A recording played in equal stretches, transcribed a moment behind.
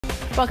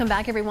Welcome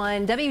back,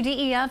 everyone.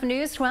 WDEF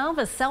News 12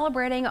 is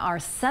celebrating our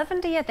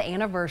 70th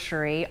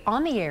anniversary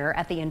on the air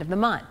at the end of the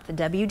month.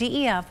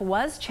 WDEF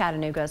was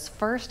Chattanooga's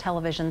first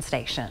television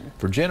station.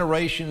 For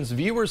generations,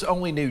 viewers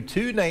only knew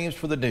two names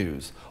for the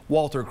news: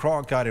 Walter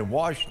Cronkite in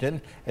Washington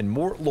and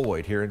Mort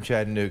Lloyd here in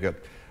Chattanooga.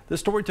 The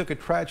story took a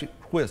tragic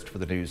twist for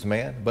the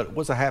newsman, but it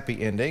was a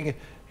happy ending.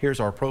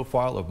 Here's our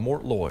profile of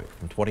Mort Lloyd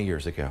from 20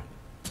 years ago.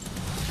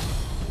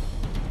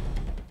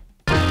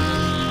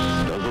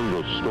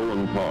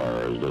 Stolen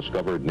cars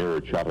discovered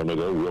near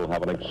Chattanooga. We'll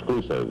have an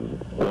exclusive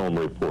film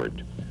report.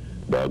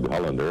 Doug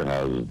Hollander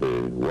has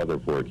the weather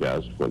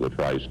forecast for the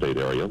tri-state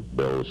area.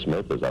 Bill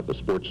Smith is at the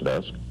sports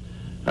desk.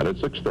 And at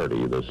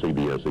 6:30, the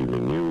CBS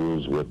Evening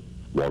News with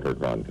Walter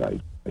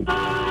Cronkite.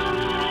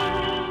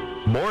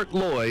 Mort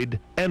Lloyd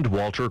and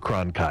Walter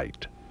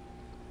Cronkite.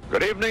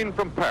 Good evening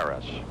from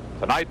Paris.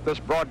 Tonight, this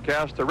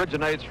broadcast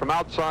originates from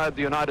outside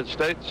the United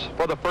States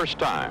for the first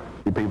time.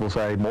 People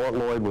say Mort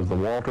Lloyd was the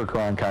Walter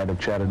Cronkite of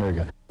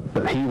Chattanooga,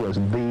 but he was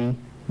the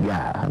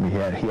guy. I mean,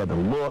 he had the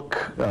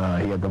look,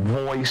 he had the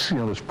voice,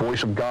 this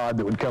voice of God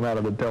that would come out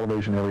of the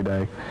television every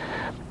day.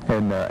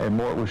 And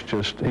Mort was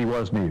he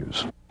was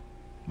news.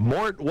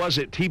 Mort was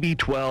at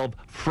TB12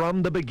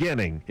 from the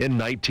beginning in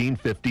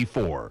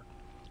 1954.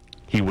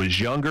 He was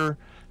younger,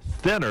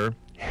 thinner,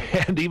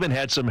 and even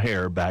had some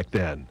hair back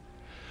then.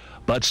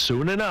 But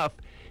soon enough,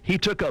 he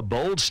took a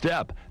bold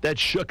step that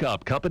shook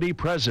up company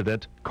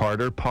president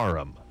Carter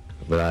Parham.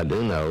 But I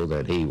do know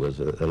that he was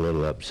a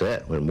little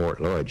upset when Mort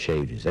Lloyd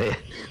shaved his head.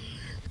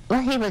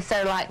 Well, he was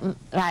so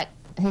like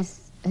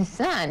his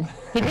son.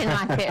 He didn't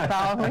like it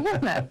following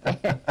him up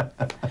there.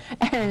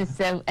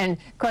 And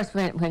of course,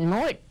 when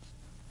Mort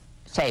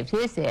shaved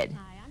his head,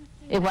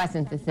 it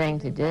wasn't the thing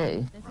to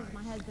do.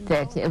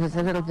 That it was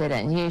a little bit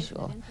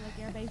unusual.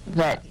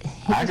 But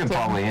I could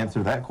probably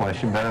answer that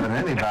question better than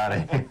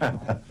anybody.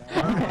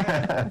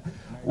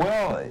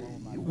 Well,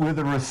 with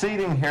a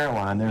receding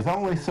hairline, there's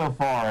only so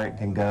far it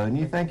can go, and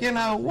you think,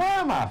 why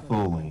am I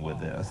fooling with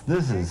this?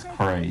 This is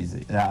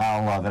crazy.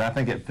 I love it. I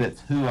think it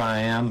fits who I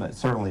am. It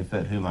certainly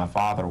fit who my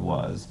father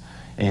was,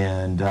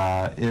 and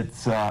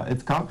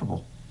it's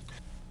comfortable.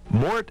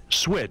 Mort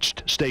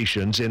switched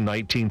stations in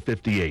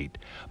 1958,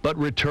 but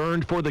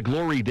returned for the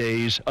glory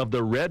days of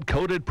the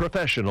red-coated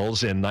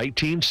professionals in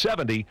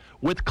 1970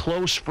 with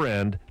close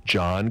friend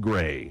John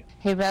Gray.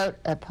 He wrote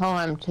a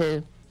poem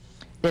that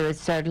would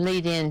sort of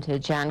lead into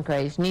John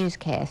Gray's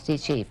newscast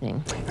each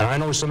evening. And I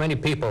know so many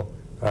people,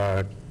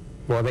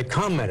 they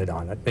commented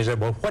on it. They said,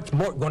 well, what's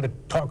Mort going to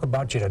talk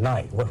about you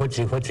tonight? What's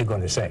he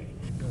going to say?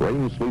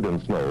 Rain, sleet,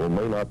 and snow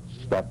may not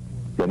stop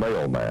the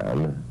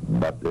mailman,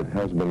 but it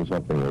has been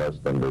something less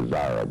than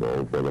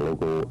desirable for the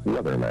local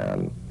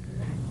weatherman.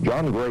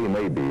 John Gray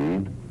may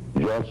be,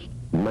 just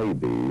may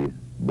be,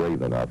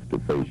 brave enough to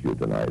face you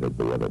tonight at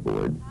the weather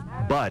board.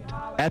 But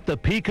at the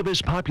peak of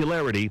his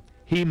popularity,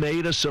 he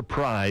made a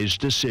surprise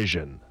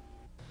decision.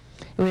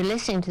 We were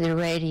listening to the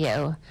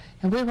radio,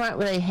 and we weren't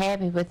really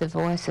happy with the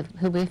voice of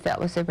who we felt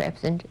was the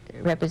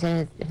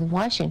representative in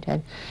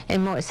Washington.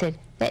 And Mort said,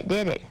 "That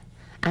did it.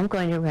 I'm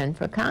going to run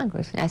for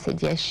Congress." And I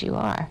said, "Yes, you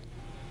are."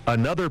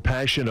 Another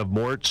passion of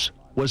Mort's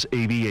was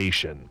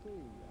aviation.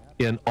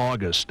 In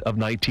August of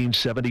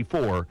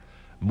 1974,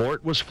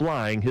 Mort was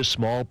flying his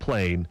small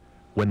plane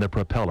when the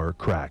propeller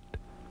cracked.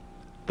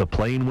 The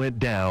plane went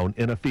down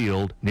in a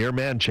field near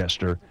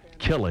Manchester,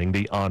 killing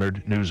the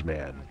honored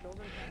newsman.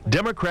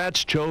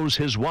 Democrats chose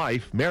his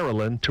wife,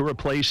 Marilyn, to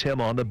replace him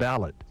on the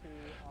ballot.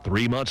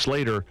 3 months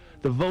later,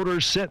 the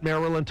voters sent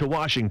Marilyn to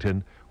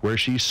Washington, where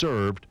she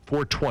served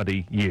for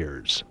 20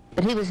 years.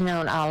 But he was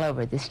known all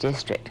over this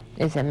district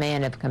as a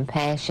man of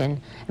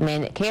compassion, a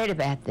man that cared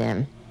about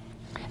them,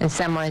 and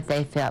someone that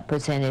they felt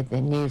presented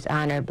the news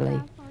honorably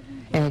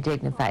in a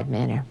dignified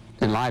manner.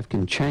 And life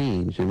can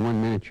change. In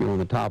 1 minute you're on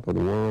the top of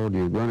the world,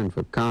 you're running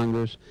for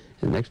Congress,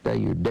 and the next day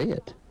you're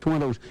dead. It's one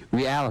of those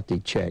reality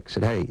checks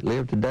that, hey,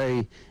 live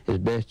today as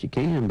best you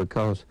can,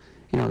 because,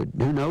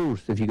 who knows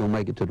if you're going to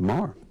make it to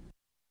tomorrow.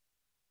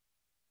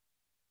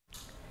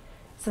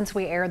 Since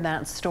we aired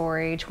that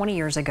story 20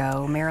 years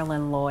ago,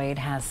 Marilyn Lloyd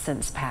has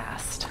since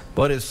passed.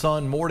 But his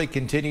son Morty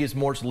continues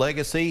Mort's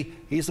legacy.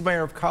 He's the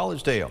mayor of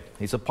Collegedale.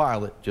 He's a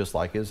pilot just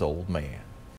like his old man.